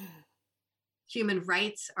water. Human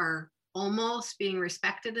rights are almost being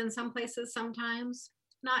respected in some places sometimes.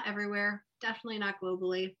 Not everywhere, definitely not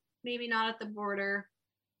globally, maybe not at the border.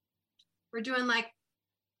 We're doing like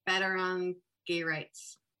better on gay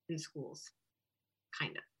rights in schools,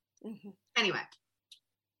 kind of. Anyway,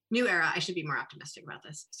 new era. I should be more optimistic about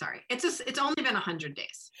this. Sorry, it's only been 100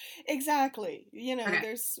 days. Exactly.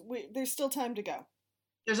 There's still time to go.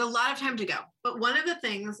 There's a lot of time to go. But one of the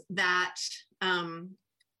things that Biden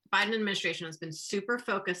administration has been super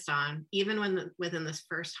focused on, even within this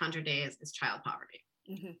first 100 days, is child poverty.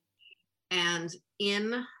 And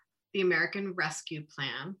in the American Rescue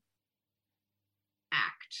Plan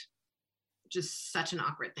Act, which is such an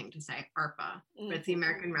awkward thing to say, ARPA, but it's the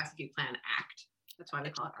American Rescue Plan Act. That's why we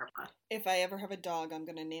call it ARPA. If I ever have a dog, I'm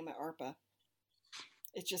going to name it ARPA.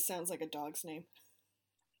 It just sounds like a dog's name.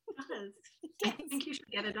 It does. I think you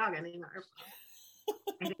should get a dog and name it ARPA.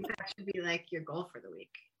 I think that should be like your goal for the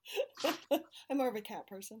week. I'm more of a cat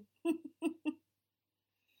person.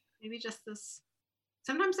 Maybe just this.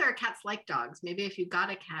 Sometimes there are cats like dogs. Maybe if you got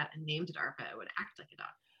a cat and named it ARPA, it would act like a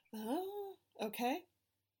dog. Oh, okay.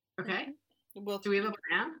 Okay. Well, do we have a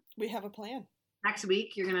plan? We have a plan. Next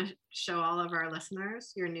week, you're going to show all of our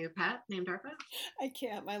listeners your new pet named ARPA? I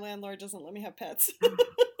can't. My landlord doesn't let me have pets.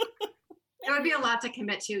 It would be a lot to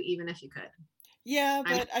commit to, even if you could. Yeah,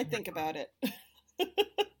 but I think about it.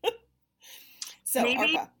 So,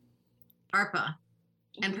 maybe ARPA.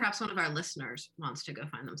 And perhaps one of our listeners wants to go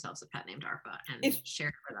find themselves a pet named ARPA and share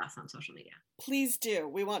it with us on social media. Please do.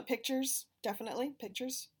 We want pictures, definitely.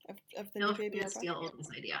 Pictures of the new baby ARPA. Steal Olga's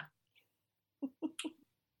idea.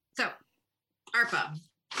 So, ARPA.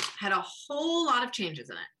 had a whole lot of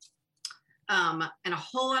changes in it, and a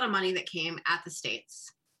whole lot of money that came at the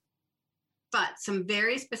states. But some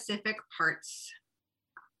very specific parts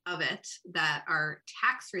of it that are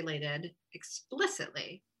tax related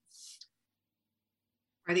explicitly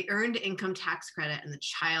are the Earned Income Tax Credit and the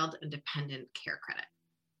Child and Dependent Care Credit.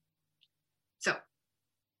 So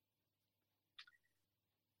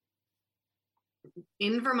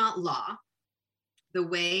in Vermont law, the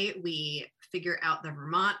way we figure out the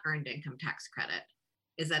Vermont Earned Income Tax Credit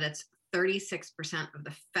is that it's 36% of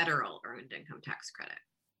the federal Earned Income Tax Credit,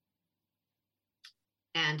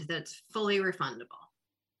 and that's fully refundable.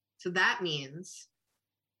 So that means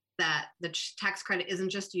that the tax credit isn't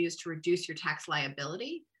just used to reduce your tax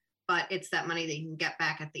liability, but it's that money that you can get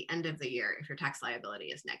back at the end of the year if your tax liability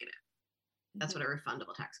is negative. That's what a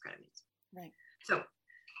refundable tax credit means. Right. So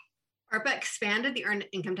ARPA expanded the Earned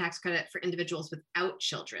Income Tax Credit for individuals without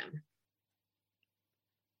children.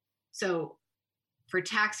 So for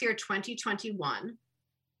tax year 2021,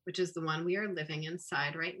 which is the one we are living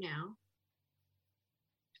inside right now,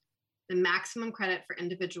 the maximum credit for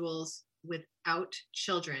individuals without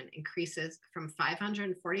children increases from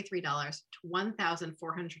 $543 to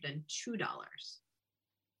 $1,402.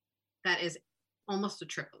 That is almost a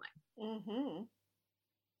tripling. Mm-hmm.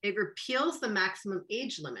 It repeals the maximum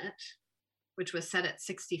age limit, which was set at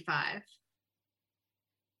 65.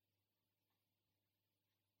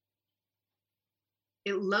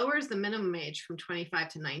 It lowers the minimum age from 25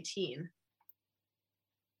 to 19.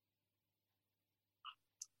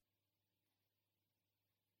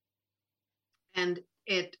 And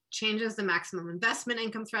it changes the maximum investment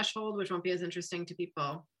income threshold, which won't be as interesting to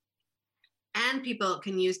people. And people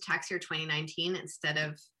can use tax year 2019 instead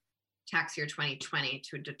of tax year 2020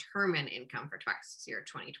 to determine income for tax year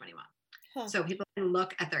 2021. Huh. So people can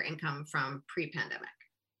look at their income from pre-pandemic.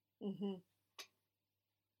 Mm-hmm.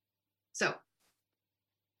 So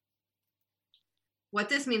what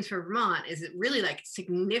this means for Vermont is it really like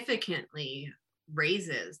significantly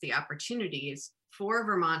raises the opportunities for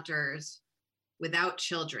Vermonters without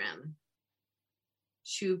children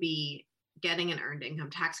to be getting an earned income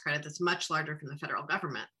tax credit that's much larger from the federal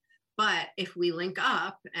government. But if we link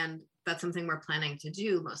up, and that's something we're planning to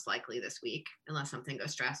do most likely this week, unless something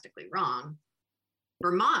goes drastically wrong,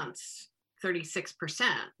 Vermont's 36%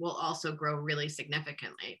 will also grow really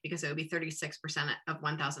significantly, because it would be 36% of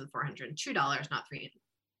 $1,402,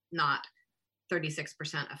 not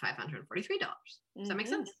 36% of $543. Does that make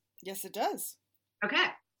sense? Yes, it does. Okay.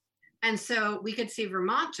 And so we could see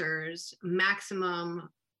Vermonters' maximum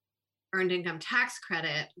earned income tax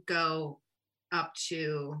credit go up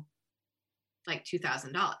to like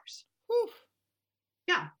 $2,000.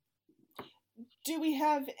 Yeah. Do we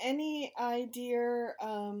have any idea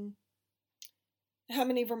how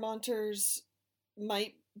many Vermonters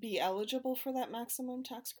might be eligible for that maximum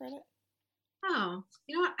tax credit? Oh,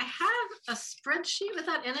 you know what? I have a spreadsheet with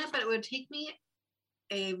that in it, but it would take me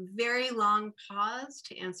a very long pause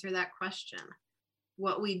to answer that question.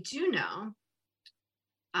 What we do know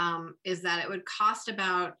is that it would cost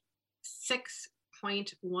about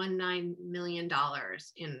 $6.19 million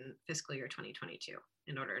in fiscal year 2022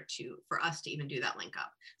 in order for us to even do that link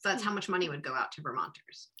up. So that's how much money would go out to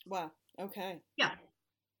Vermonters. Wow. Okay. Yeah.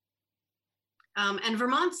 And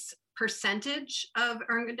Vermont's percentage of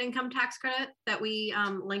earned income tax credit that we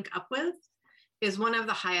link up with is one of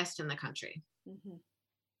the highest in the country. Mm-hmm.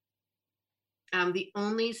 The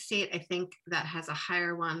only state, I think, that has a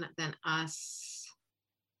higher one than us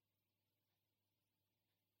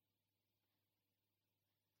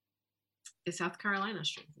is South Carolina,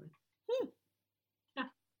 strangely. Yeah.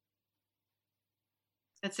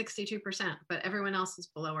 At 62%, but everyone else is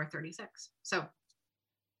below our 36. So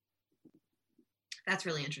that's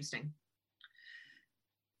really interesting.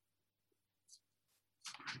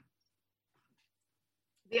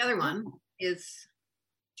 The other one is,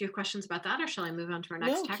 do you have questions about that, or shall I move on to our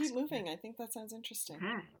next tax? No, keep moving. I think that sounds interesting.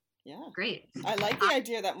 Okay. Yeah. Great. I like the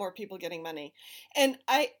idea that more people getting money. And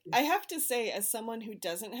I have to say, as someone who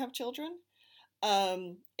doesn't have children,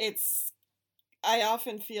 I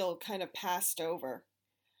often feel kind of passed over.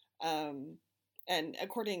 And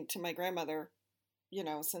according to my grandmother, you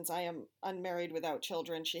know, since I am unmarried without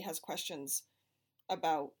children, she has questions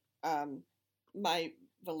about my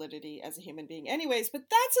validity as a human being. Anyways, but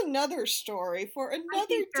that's another story for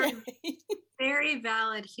another day. Very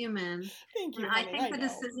valid human. Thank you. I think the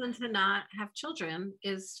decision to not have children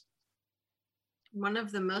is one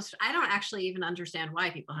of the most, I don't actually even understand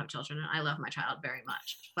why people have children, and I love my child very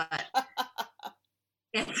much, but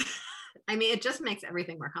it just makes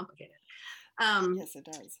everything more complicated. Yes, it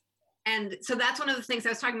does. And so that's one of the things I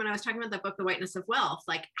was talking about when I was talking about that book, The Whiteness of Wealth,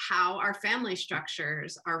 like how our family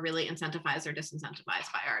structures are really incentivized or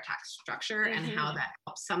disincentivized by our tax structure, and how that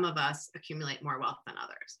helps some of us accumulate more wealth than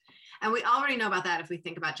others. And we already know about that if we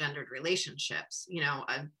think about gendered relationships. You know,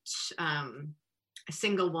 a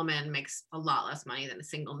single woman makes a lot less money than a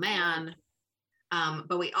single man.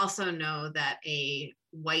 But we also know that a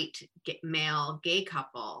white male gay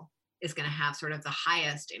couple is going to have sort of the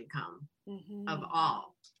highest income of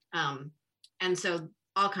all. And so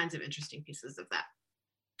all kinds of interesting pieces of that.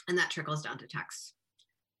 And that trickles down to tax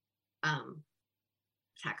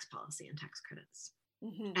policy and tax credits.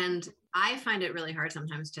 And I find it really hard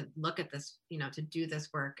sometimes to look at this, you know, to do this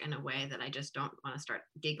work in a way that I just don't want to start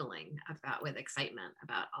giggling about with excitement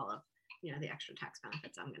about all of, you know, the extra tax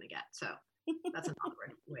benefits I'm going to get. So that's an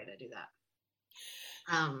awkward way to do that.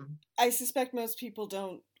 I suspect most people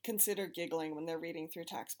don't consider giggling when they're reading through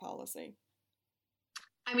tax policy.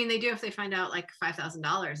 I mean, they do if they find out like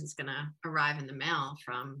 $5,000 is going to arrive in the mail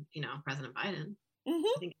from, you know, President Biden.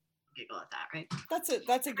 I think giggle at that, right? That's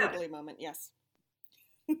a giggly moment, yes.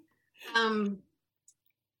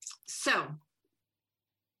 So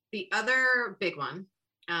the other big one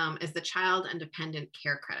is the Child and Dependent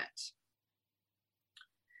Care Credit.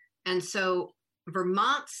 And so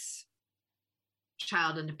Vermont's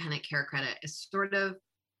Child and Dependent Care Credit is sort of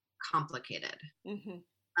complicated.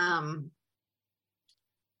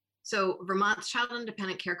 So Vermont's Child and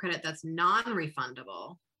Dependent Care Credit that's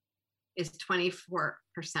non-refundable is 24%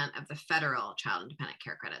 of the federal Child and Dependent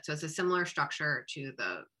Care Credit. So it's a similar structure to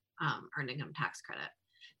the earned income tax credit.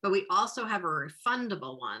 But we also have a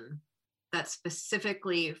refundable one that's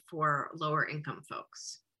specifically for lower income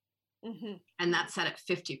folks. And that's set at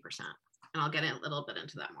 50%. And I'll get a little bit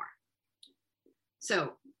into that more.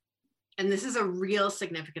 So, and this is a real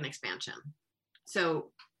significant expansion.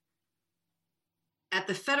 So at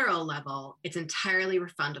the federal level, it's entirely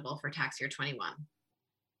refundable for tax year 21.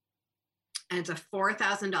 And it's a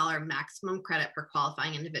 $4,000 maximum credit per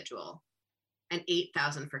qualifying individual and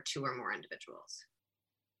 $8,000 for 2 or more individuals.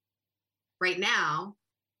 Right now,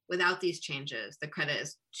 without these changes, the credit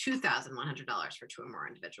is $2,100 for 2 or more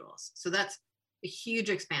individuals. So that's a huge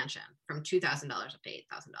expansion from $2,000 up to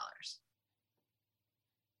 $8,000.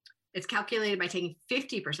 It's calculated by taking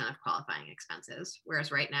 50% of qualifying expenses, whereas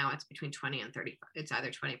right now it's between 20 and 35. It's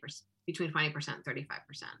either 20%, between 20% and 35%.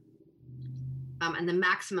 And the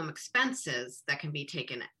maximum expenses that can be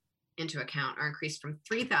taken into account are increased from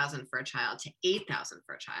 $3,000 for a child to $8,000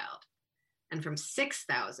 for a child, and from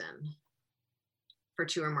 $6,000 for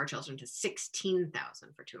 2 or more children to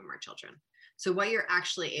 $16,000 for 2 or more children. So what you're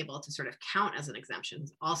actually able to sort of count as an exemption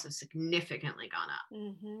has also significantly gone up.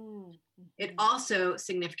 It also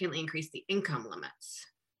significantly increased the income limits.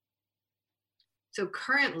 So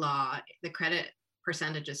current law, the credit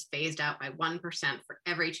percentage is phased out by 1% for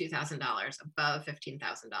every $2,000 above $15,000,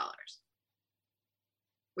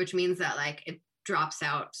 which means that like it drops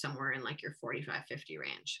out somewhere in like your 45, 50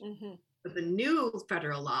 range. But the new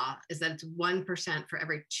federal law is that it's 1% for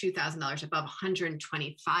every $2,000 above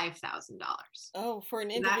 $125,000. Oh, for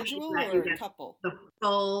an individual or a couple? The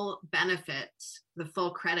full benefits, the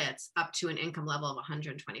full credits up to an income level of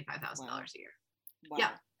 $125,000 a year. Wow.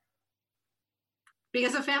 Yeah.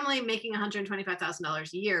 Because a family making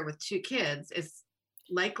 $125,000 a year with 2 kids is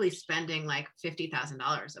likely spending like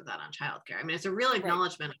 $50,000 of that on childcare. I mean, it's a real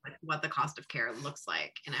acknowledgement of like what the cost of care looks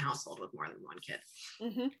like in a household with more than 1 kid.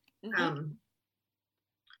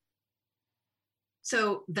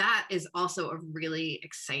 So that is also a really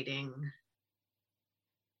exciting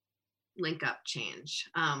link up change.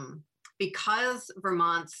 Because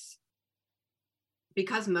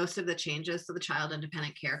most of the changes to the Child and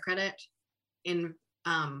Dependent Care Credit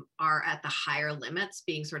are at the higher limits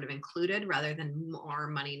being sort of included rather than more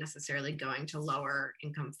money necessarily going to lower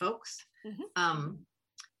income folks.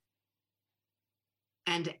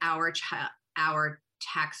 And our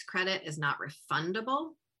tax credit is not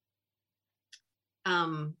refundable.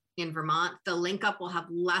 In Vermont, the link up will have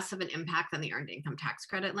less of an impact than the earned income tax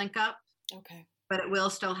credit link up. Okay. But it will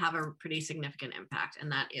still have a pretty significant impact,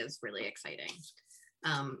 and that is really exciting.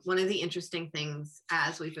 One of the interesting things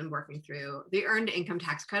as we've been working through, the earned income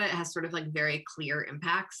tax credit has sort of like very clear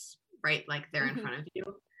impacts, right? Like they're in front of you.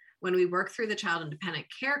 When we work through the Child and Dependent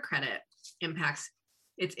Care Credit impacts,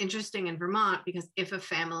 it's interesting in Vermont because if a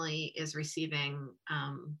family is receiving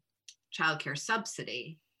childcare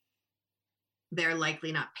subsidy, they're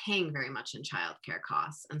likely not paying very much in childcare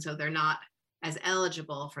costs. And so they're not as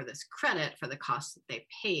eligible for this credit for the costs that they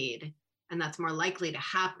paid. And that's more likely to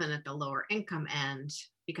happen at the lower income end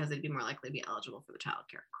because they'd be more likely to be eligible for the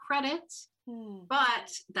childcare credit.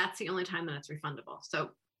 But that's the only time that it's refundable.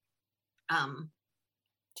 So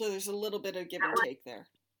So there's a little bit of give and take there.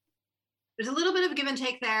 There's a little bit of give and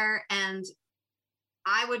take there. And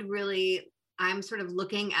I'm sort of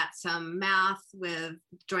looking at some math with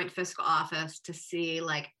Joint Fiscal Office to see,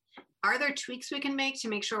 like, are there tweaks we can make to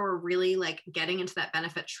make sure we're really like getting into that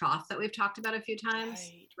benefit trough that we've talked about a few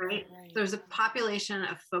times, right? There's a population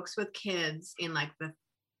of folks with kids in like the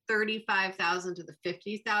 35,000 to the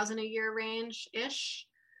 50,000 a year range-ish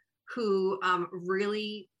who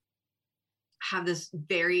really have this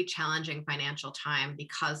very challenging financial time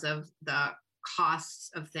because of the costs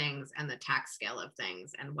of things and the tax scale of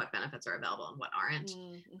things and what benefits are available and what aren't,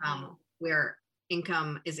 where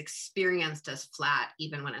income is experienced as flat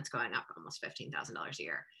even when it's going up almost $15,000 a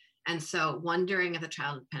year. And so wondering if the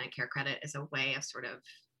child dependent care credit is a way of sort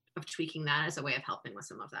of tweaking that, as a way of helping with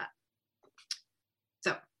some of that.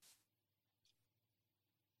 So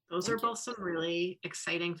those are both some really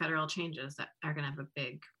exciting federal changes that are going to have a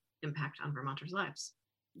big impact on Vermonters' lives.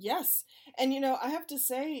 Yes. And, you know, I have to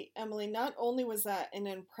say, Emily, not only was that an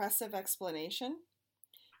impressive explanation,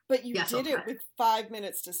 but you did it with 5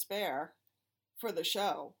 minutes to spare for the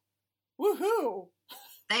show. Woohoo!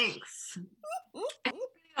 Thanks. I get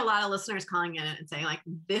a lot of listeners calling in and saying, like,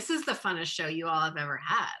 this is the funnest show you all have ever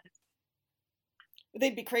had.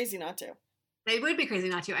 They'd be crazy not to. They would be crazy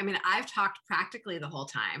not to. I mean, I've talked practically the whole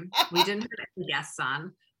time. We didn't have any guests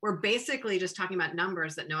on. We're basically just talking about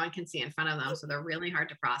numbers that no one can see in front of them, so they're really hard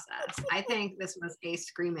to process. I think this was a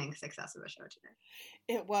screaming success of a show today.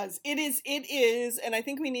 It was. It is. And I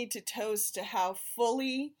think we need to toast to how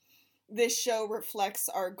fully this show reflects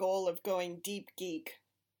our goal of going deep geek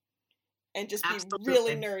and just be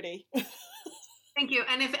really nerdy. Thank you.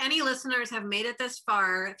 And if any listeners have made it this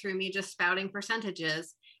far through me just spouting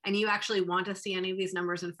percentages, and you actually want to see any of these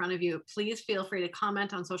numbers in front of you, please feel free to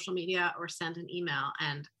comment on social media or send an email,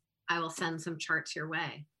 and I will send some charts your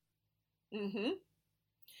way. Mm-hmm.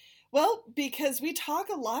 Well, because we talk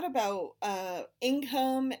a lot about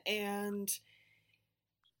income and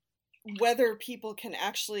whether people can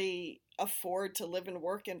actually afford to live and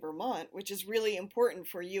work in Vermont, which is really important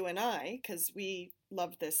for you and I, because we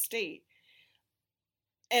love this state.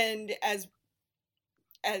 And as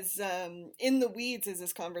in the weeds as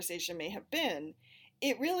this conversation may have been,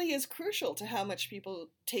 it really is crucial to how much people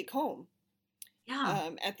take home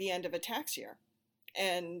at the end of a tax year.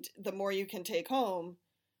 And the more you can take home,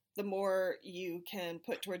 the more you can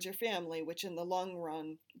put towards your family, which in the long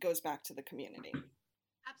run goes back to the community.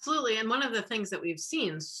 Absolutely. And one of the things that we've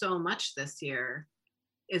seen so much this year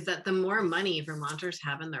is that the more money Vermonters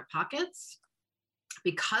have in their pockets,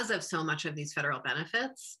 because of so much of these federal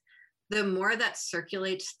benefits, the more that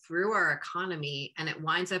circulates through our economy and it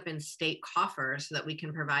winds up in state coffers so that we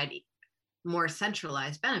can provide more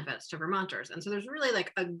centralized benefits to Vermonters. And so there's really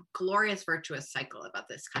like a glorious virtuous cycle about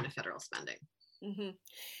this kind of federal spending. Mm-hmm.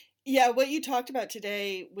 Yeah, what you talked about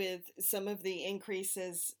today with some of the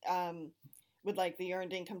increases with like the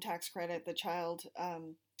earned income tax credit, the child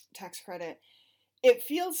tax credit, it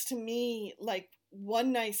feels to me like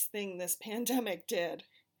one nice thing this pandemic did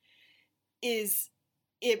is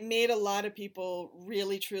it made a lot of people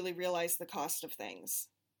really truly realize the cost of things.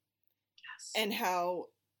 Yes. And how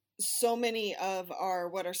so many of our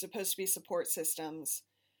what are supposed to be support systems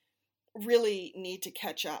really need to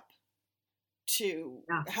catch up to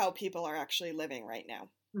how people are actually living right now.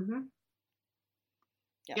 Mm-hmm.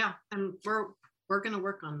 Yeah, and we're going to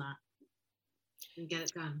work on that and get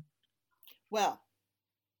it done. Well,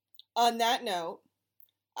 on that note,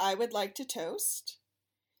 I would like to toast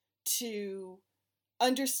to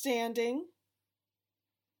understanding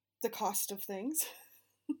the cost of things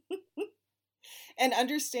and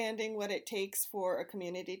understanding what it takes for a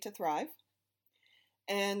community to thrive,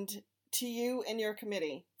 and to you and your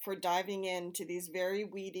committee for diving into these very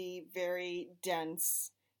weedy, very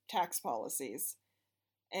dense tax policies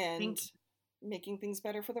and making things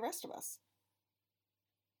better for the rest of us.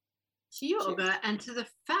 To you, Olga, and to the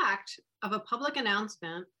fact of a public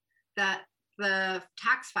announcement that the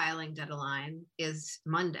tax filing deadline is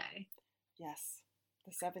Monday. Yes,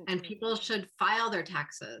 the 17th. And people should file their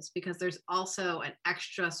taxes because there's also an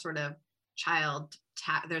extra sort of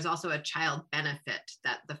there's also a child benefit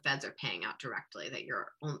that the feds are paying out directly that you're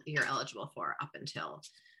eligible for up until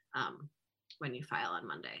when you file on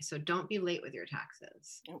Monday. So don't be late with your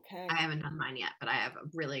taxes. Okay. I haven't done mine yet, but I have a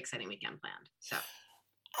really exciting weekend planned. So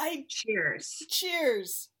cheers.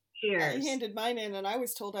 Cheers. I handed mine in and I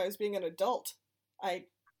was told I was being an adult. I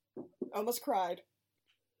almost cried.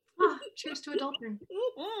 Oh, cheers to adulting.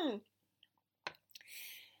 Mm-hmm.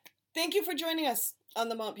 Thank you for joining us on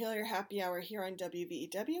the Montpelier Happy Hour here on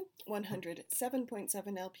WVEW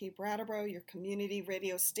 107.7 LP Brattleboro, your community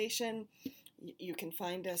radio station. You can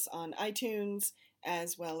find us on iTunes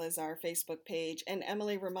as well as our Facebook page. And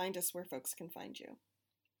Emily, remind us where folks can find you.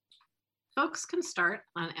 Folks can start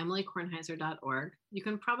on emilykornheiser.org. You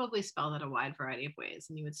can probably spell that a wide variety of ways,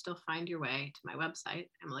 and you would still find your way to my website,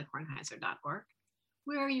 emilykornheiser.org,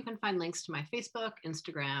 where you can find links to my Facebook,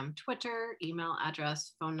 Instagram, Twitter, email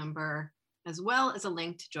address, phone number, as well as a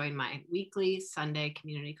link to join my weekly Sunday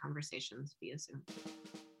community conversations via Zoom.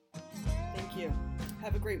 Thank you.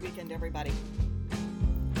 Have a great weekend, everybody.